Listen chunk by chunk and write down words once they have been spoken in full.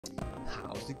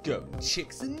How's it going,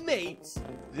 chicks and mates?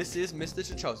 This is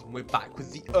Mrjacharles, and we're back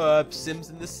with the Urbz Sims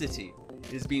in the city.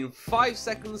 It has been 5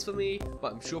 seconds for me,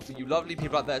 but I'm sure for you lovely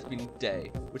people out there it's been a day,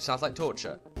 which sounds like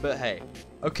torture. But hey,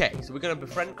 okay, so we're going to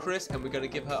befriend Chris, and we're going to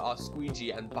give her our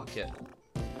squeegee and bucket.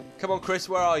 Come on, Chris,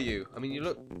 where are you? I mean, you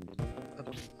look...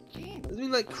 Does it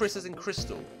mean like Chris as in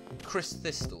crystal? Chris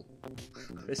Thistle.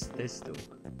 Chris Thistle.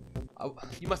 Oh,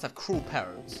 you must have cruel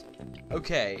parents.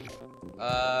 Okay.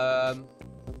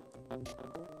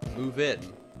 Move in.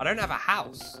 I don't have a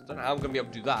house. Don't know how I'm going to be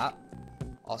able to do that.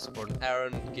 Ask for an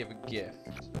errand, give a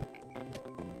gift.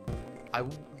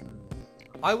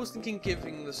 I was thinking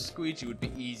giving the squeegee would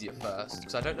be easier first,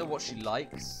 because I don't know what she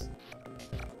likes.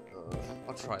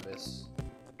 I'll try this.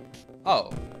 Oh,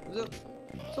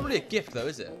 it's not really a gift though,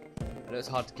 is it? I know it's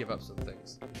hard to give up some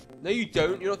things. No, you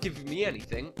don't. You're not giving me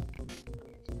anything.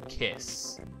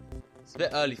 Kiss. It's a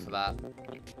bit early for that.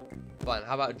 Fine,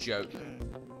 how about a joke?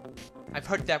 I've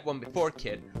heard that one before,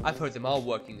 kid. I've heard them all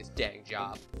working this dang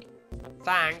job.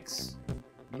 Thanks.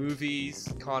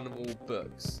 Movies, carnival,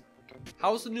 books.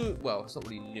 How's the new... Well, it's not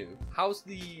really new. How's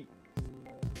the...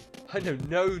 I know,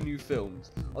 no new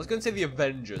films. I was going to say the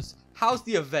Avengers. How's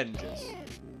the Avengers?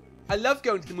 I love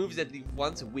going to the movies at least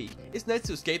once a week. It's nice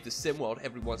to escape the sim world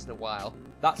every once in a while.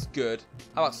 That's good.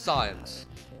 How about science?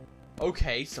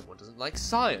 Okay, someone doesn't like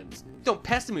science. Don't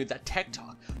pester me with that tech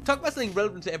talk. Talk about something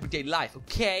relevant to everyday life,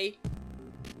 okay?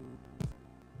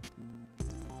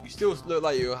 You still look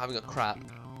like you're having a crap.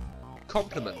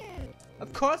 Compliment.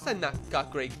 Of course I'm not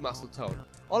got great muscle tone.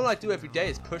 All I do every day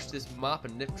is push this mop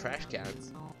and lift trash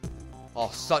cans. Oh,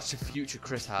 such a future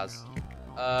Chris has.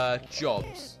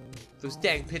 Jobs. Those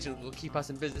dang pigeons will keep us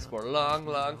in business for a long,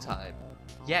 long time.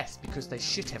 Yes, because they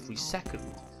shit every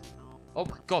second. Oh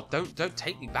my god, don't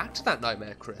take me back to that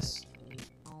nightmare, Chris.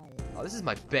 Oh, this is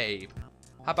my babe.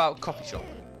 How about coffee shop?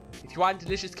 If you want a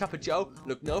delicious cup of joe,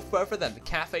 look no further than the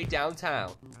cafe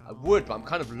downtown. I would, but I'm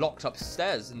kind of locked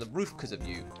upstairs in the roof because of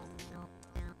you.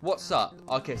 What's up?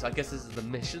 Okay, so I guess this is the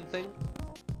mission thing.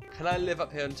 Can I live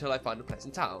up here until I find a place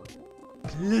in town?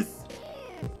 Please.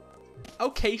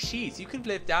 Okay, sheets. You can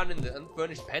live down in the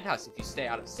unfurnished penthouse if you stay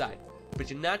out of sight, but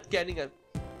you're not getting a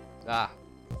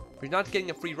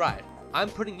free ride. I'm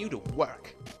putting you to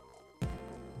work.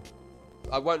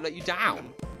 I won't let you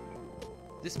down.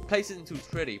 This place isn't too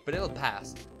pretty, but it'll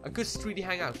pass. A good streety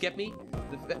hangout, get me?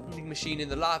 The vending machine in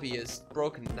the lobby is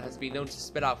broken and has been known to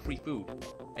spit out free food.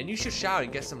 And you should shower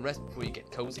and get some rest before you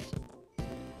get cozy.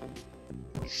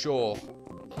 Sure.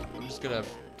 I'm just gonna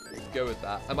go with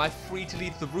that. Am I free to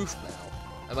leave the roof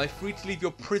now? Am I free to leave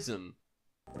your prison?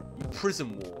 Your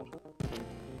prison ward.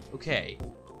 Okay.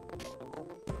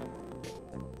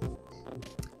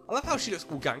 I love how she looks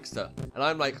all gangster, and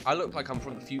I'm like, I look like I'm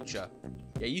from the future.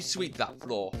 Yeah, you sweep that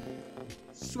floor.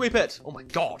 Sweep it! Oh my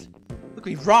god! Look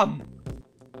at me run!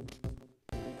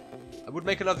 I would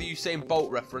make another Usain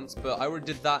Bolt reference, but I already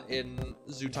did that in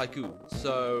Zoo Tycoon,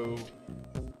 so...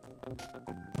 I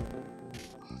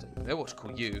don't know what to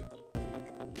call you.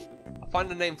 I'll find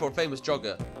a name for a famous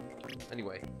jogger.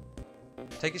 Anyway.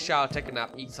 Take a shower, take a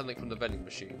nap, eat something from the vending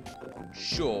machine.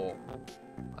 Sure.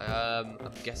 I'm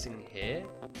guessing here?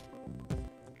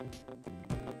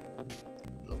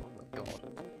 Oh my god.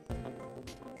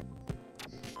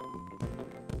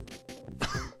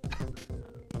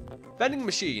 Vending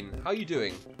machine, how you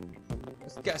doing?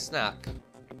 Let's get a snack.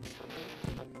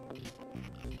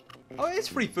 Oh, it's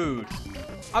free food.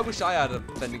 I wish I had a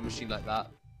vending machine like that.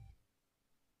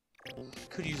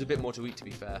 Could use a bit more to eat, to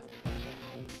be fair.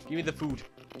 Give me the food.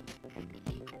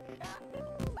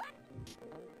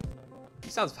 He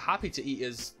sounds happy to eat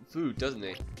his food, doesn't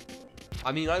he?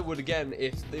 I mean, I would again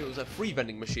if it was a free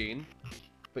vending machine.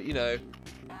 But, you know.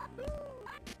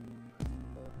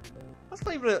 That's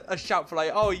not even a shout for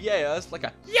like, oh yeah, that's like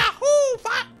a Yahoo!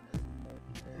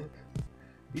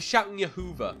 He's shouting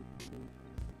Yahoover.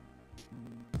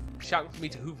 Shouting for me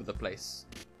to hoover the place.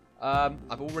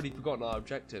 I've already forgotten our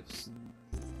objectives.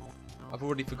 I've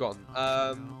already forgotten.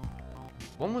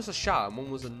 One was a shower and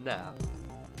one was a nap.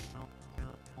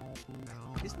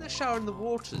 Isn't there a shower in the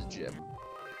waters, Jim?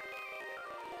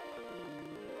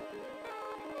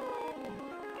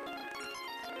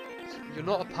 You're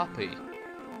not a puppy.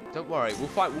 Don't worry, we'll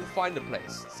find a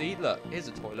place. See, look, here's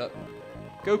a toilet.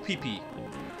 Go pee-pee.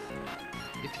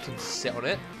 If you can sit on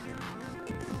it.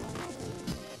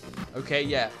 Okay,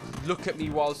 yeah. Look at me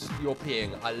whilst you're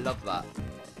peeing. I love that.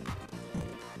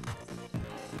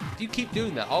 If you keep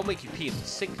doing that, I'll make you pee in the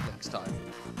sink next time.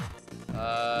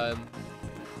 Oh,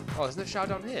 isn't there a shower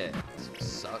down here?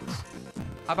 This sucks.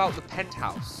 How about the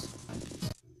penthouse?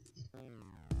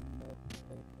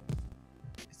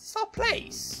 Is this our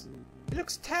place? It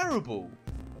looks terrible.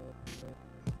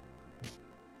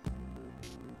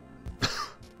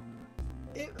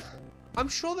 I'm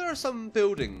sure there are some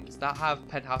buildings that have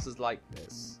penthouses like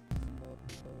this.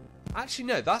 Actually,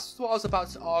 no, that's what I was about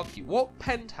to argue. What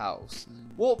penthouse,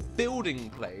 what building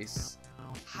place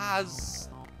has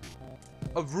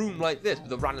a room like this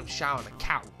with a random shower and a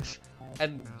couch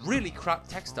and really crap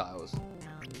textiles?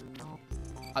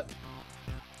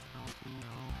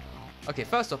 Okay,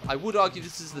 first off, I would argue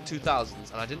this is the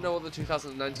 2000s, and I didn't know what the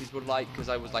 2090s were like because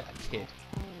I was like a kid.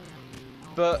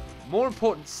 But more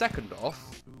important, second off,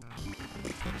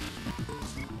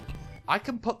 I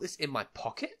can put this in my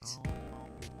pocket?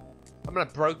 I mean, I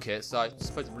broke it, so I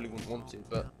suppose I really wouldn't want to,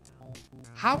 but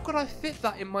how could I fit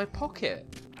that in my pocket?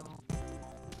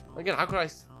 Again, how could I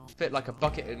fit like a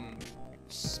bucket and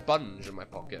sponge in my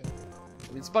pocket?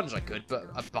 I mean, sponge I could, but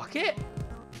a bucket?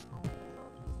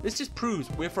 This just proves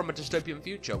we're from a dystopian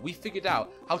future. We figured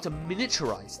out how to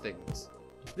miniaturize things.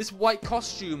 This white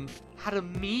costume had a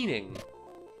meaning.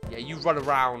 Yeah, you run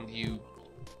around, you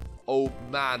old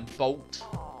man Bolt.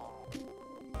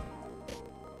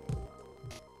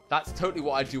 That's totally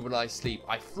what I do when I sleep.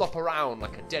 I flop around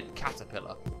like a dead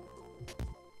caterpillar.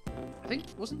 I think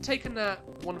wasn't taken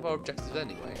one of our objectives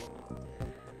anyway.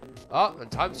 Ah,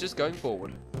 and time's just going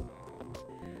forward.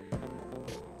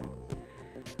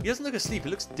 He doesn't look asleep, he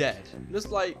looks dead. He looks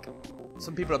like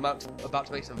some people are about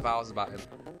to make some vows about him.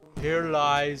 Here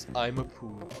lies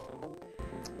Imapoo.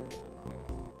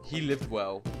 He lived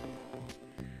well.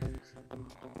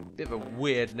 Bit of a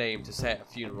weird name to say at a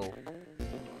funeral.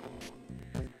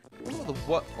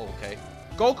 What? Oh, okay.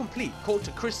 Goal complete. Call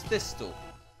to Chris Thistle.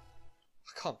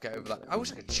 I can't get over that. I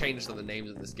wish I could change some of the names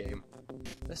of this game.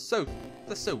 They're so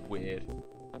weird.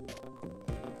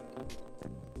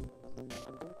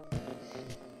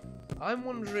 I'm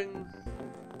wondering,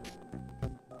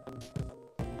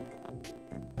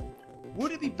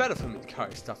 would it be better for me to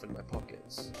carry stuff in my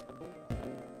pockets?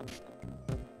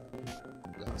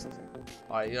 No, that's nothing.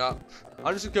 Alright, yeah.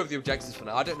 I'm just gonna go with the objectives for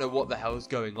now. I don't know what the hell is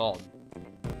going on.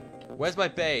 Where's my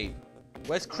babe?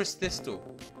 Where's Chris Thistle?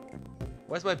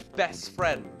 Where's my best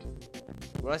friend?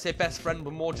 When I say best friend,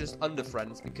 we're more just under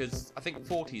friends because I think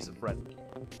 40's a friend.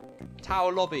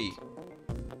 Tower lobby.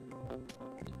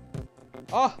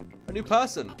 Ah, a new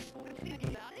person.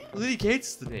 Lily Gates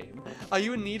is the name. Are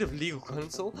you in need of legal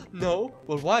counsel? No?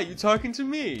 Well, why are you talking to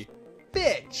me?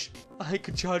 Bitch! I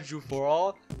could charge you for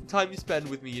all the time you spend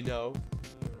with me, you know.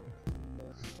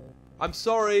 I'm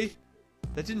sorry.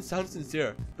 That didn't sound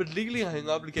sincere, but legally I am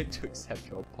obligated to accept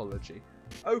your apology.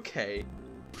 Okay,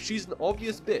 she's an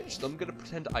obvious bitch, so I'm gonna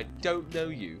pretend I don't know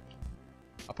you.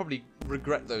 I'll probably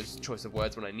regret those choice of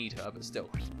words when I need her, but still.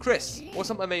 Chris, what's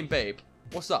up, my main babe?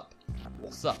 What's up?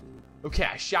 What's up? Okay,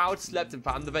 I showered, slept, and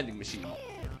found the vending machine.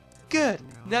 Good,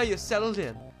 now you're settled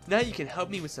in. Now you can help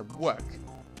me with some work.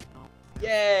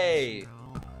 Yay!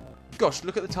 Gosh,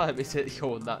 look at the time, it's hit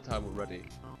on that time already.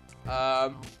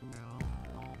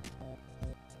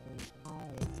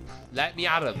 Let me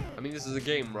at him. I mean, this is a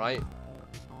game, right?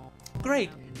 Great!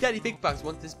 Daddy Big Bags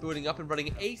wants this building up and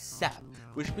running ASAP,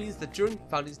 which means the drilling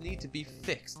fountains need to be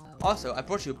fixed. Also, I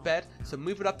brought you a bed, so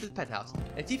move it up to the penthouse,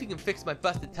 and see if you can fix my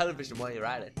busted television while you're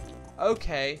at it.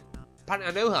 Okay. Apparently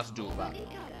I know how to do all that.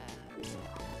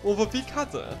 Over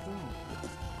Picata.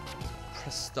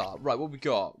 Press start. Right, what we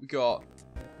got? We got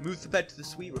move the bed to the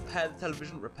suite, repair the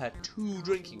television, repair 2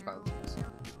 drinking fountains.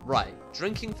 Right,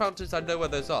 drinking fountains, I know where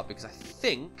those are because I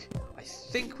think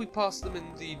we passed them in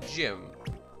the gym.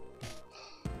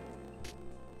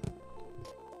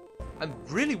 I'm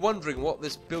really wondering what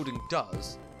this building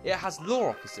does. It has law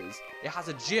offices. It has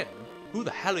a gym. Who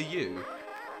the hell are you?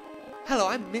 Hello,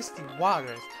 I'm Misty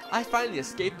Waters. I finally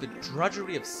escaped the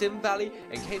drudgery of Sim Valley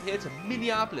and came here to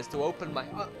Minneapolis to open my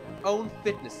own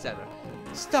fitness center.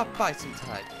 Stop by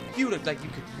sometime. You look like you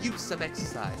could use some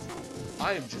exercise.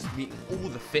 I am just meeting all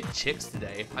the fit chicks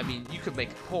today. I mean, you could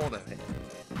make a porno hit.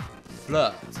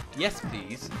 Flirt. Yes,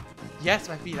 please. Yes,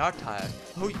 my feet are tired.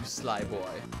 Oh, you sly boy.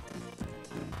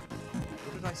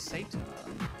 What did I say to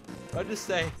her? I just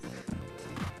say,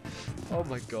 oh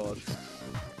my god.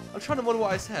 I'm trying to wonder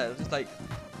what I said. I'm just like,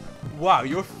 wow,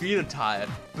 your feet are tired,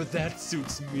 but that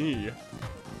suits me.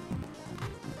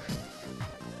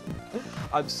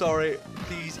 I'm sorry.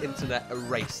 Please, internet,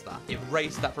 erase that.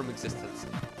 Erase that from existence.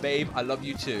 Babe, I love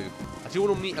you too. I do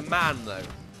want to meet a man, though.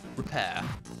 Repair.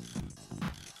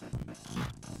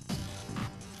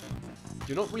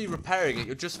 You're not really repairing it.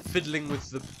 You're just fiddling with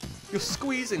the... You're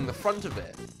squeezing the front of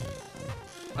it.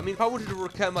 I mean, if I wanted to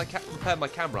repair my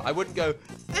camera, I wouldn't go...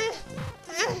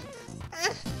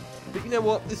 But you know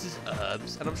what? This is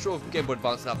Urbz, and I'm sure Game Boy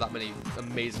Advance will have that many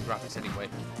amazing graphics anyway.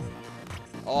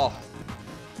 Oh.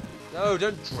 No,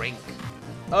 don't drink.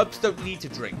 Urbz don't need to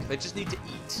drink. They just need to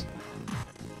eat.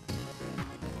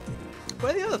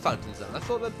 Where are the other fountains then? I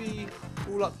thought they'd be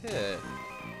all up here.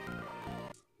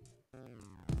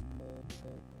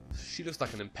 She looks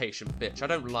like an impatient bitch. I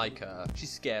don't like her. She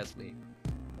scares me.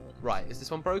 Right, is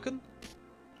this one broken?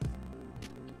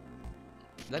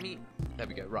 There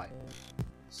we go, right.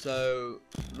 So,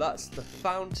 that's the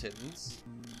fountains.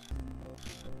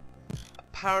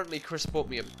 Apparently Chris bought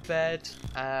me a bed,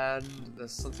 and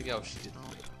there's something else she did for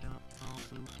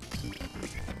me.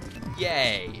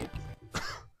 Yay!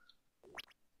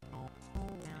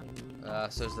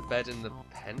 So is the bed in the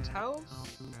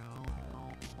penthouse?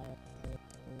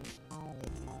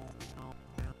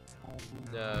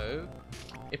 No.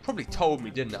 It probably told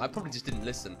me, didn't it? I probably just didn't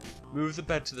listen. Move the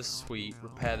bed to the suite,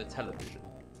 repair the television.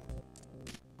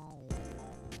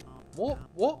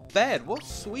 What bed? What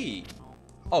suite?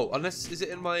 Oh, unless, is it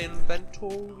in my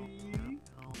inventory?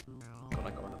 God,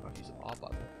 I can't use an R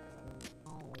button.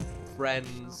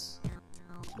 Friends.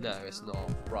 No, it's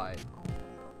not. Right.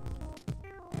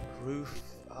 Roof.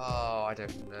 Oh, I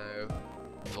don't know.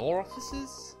 Law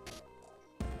offices?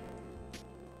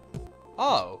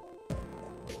 Oh.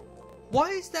 Why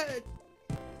is there...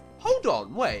 Hold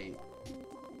on, wait.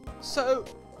 So,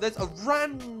 there's a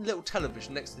random little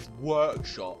television next to this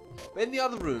workshop. But in the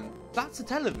other room, that's a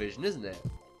television, isn't it?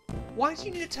 Why do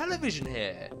you need a television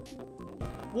here?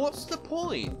 What's the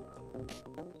point?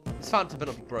 This fountain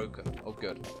better not be broken. Oh,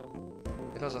 good.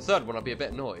 If there was a third one, I'd be a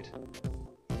bit annoyed.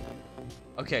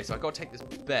 Okay, so I gotta take this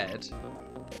bed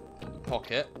in the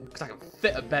pocket, because I can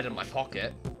fit a bed in my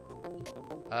pocket.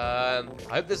 I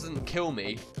hope this doesn't kill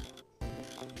me.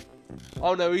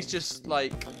 Oh no, he's just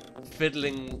like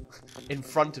fiddling in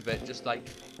front of it, just like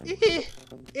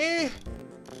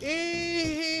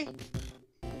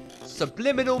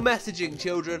subliminal messaging,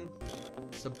 children.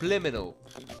 Subliminal.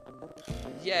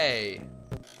 Yay.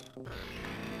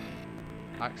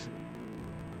 Action.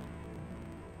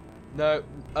 No,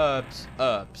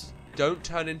 Urbz. Don't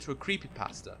turn into a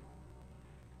creepypasta.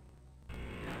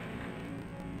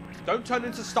 Don't turn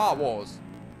into Star Wars.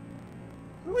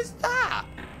 Who is that?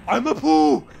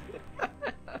 Imapoo!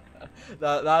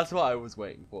 That's what I was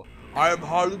waiting for. I am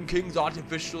Harlem King's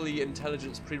artificially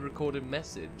intelligence pre-recorded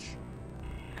message.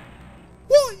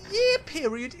 What year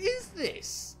period is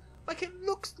this? Like, it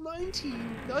looks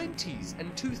 1990s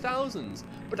and 2000s,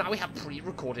 but now we have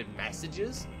pre-recorded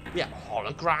messages. We have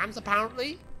holograms,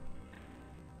 apparently.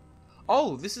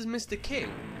 Oh, this is Mr.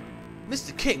 King.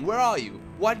 Mr. King, where are you?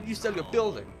 Why did you sell your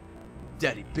building?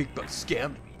 Daddy Big Buck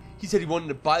scammed me. He said he wanted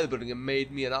to buy the building and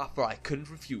made me an offer I couldn't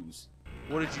refuse.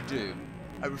 What did you do?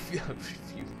 I refused.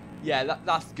 Yeah,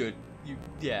 that's good.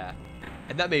 Yeah.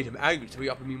 And that made him angry, so he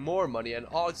offered me more money and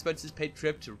all expenses paid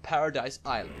trip to Paradise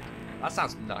Island. That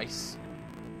sounds nice.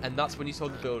 And that's when you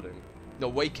sold the building. No,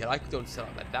 wait, kid, I don't sell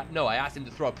it like that. No, I asked him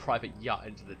to throw a private yacht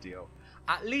into the deal.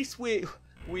 At least we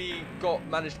got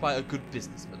managed by a good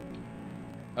businessman.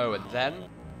 Oh, and then?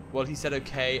 Well, he said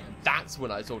okay, and that's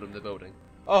when I sold him the building.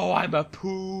 Oh, I'm a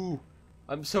poo.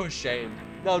 I'm so ashamed.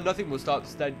 Now nothing will stop the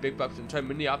steady big bucks and turn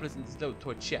Minneapolis into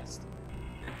a chest.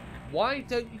 Why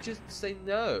don't you just say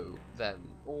no, then?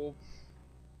 Or...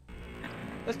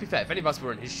 Let's be fair, if any of us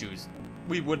were in his shoes,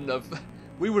 we would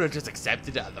have just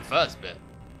accepted it at the first bit.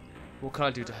 What can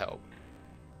I do to help?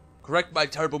 Correct my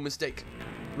terrible mistake.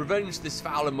 Revenge this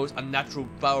foul and most unnatural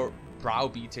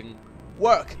browbeating.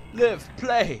 Work, live,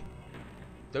 play.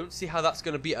 Don't see how that's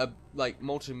going to be a, like,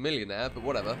 multi-millionaire, but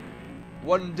whatever.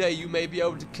 One day you may be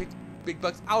able to kick Big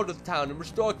Bucks out of town and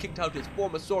restore Kingtown to its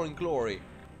former soaring glory.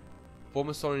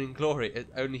 Former soaring glory? It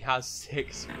only has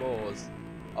 6 floors.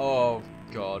 Oh,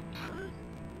 God.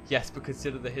 Yes, but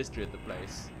consider the history of the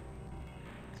place.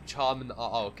 The charm and the...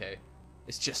 Oh, okay.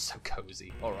 It's just so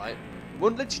cozy. Alright.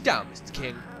 Won't let you down, Mr.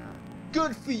 King.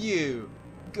 Good for you.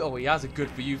 Oh, he has a good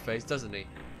for you face, doesn't he?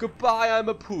 Goodbye,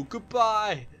 Imapoo.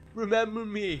 Goodbye. Remember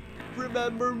me.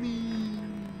 Remember me.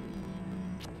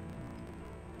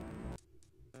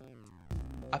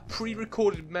 A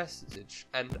pre-recorded message,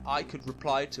 and I could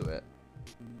reply to it.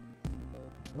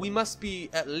 We must be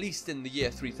at least in the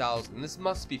year 3000. This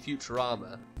must be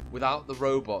Futurama, without the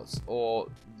robots or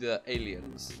the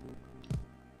aliens.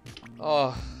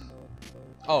 Oh,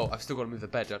 I've still got to move the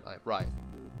bed, don't I? Right.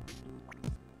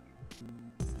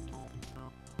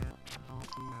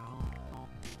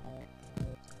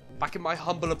 Back in my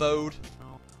humble abode,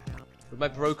 with my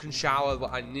broken shower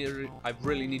that I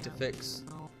really need to fix.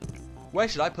 Where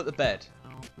should I put the bed?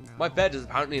 My bed is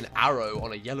apparently an arrow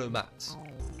on a yellow mat.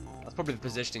 That's probably the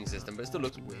positioning system, but it still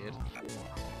looks weird.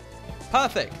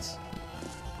 Perfect!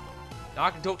 Now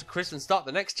I can talk to Chris and start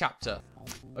the next chapter.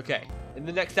 Okay, in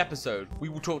the next episode, we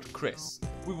will talk to Chris.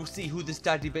 We will see who this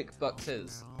Daddy Big Bucks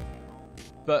is.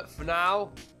 But for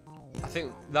now, I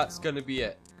think that's going to be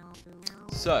it.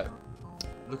 So,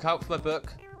 look out for my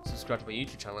book, subscribe to my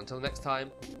YouTube channel. Until next time,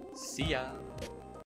 see ya.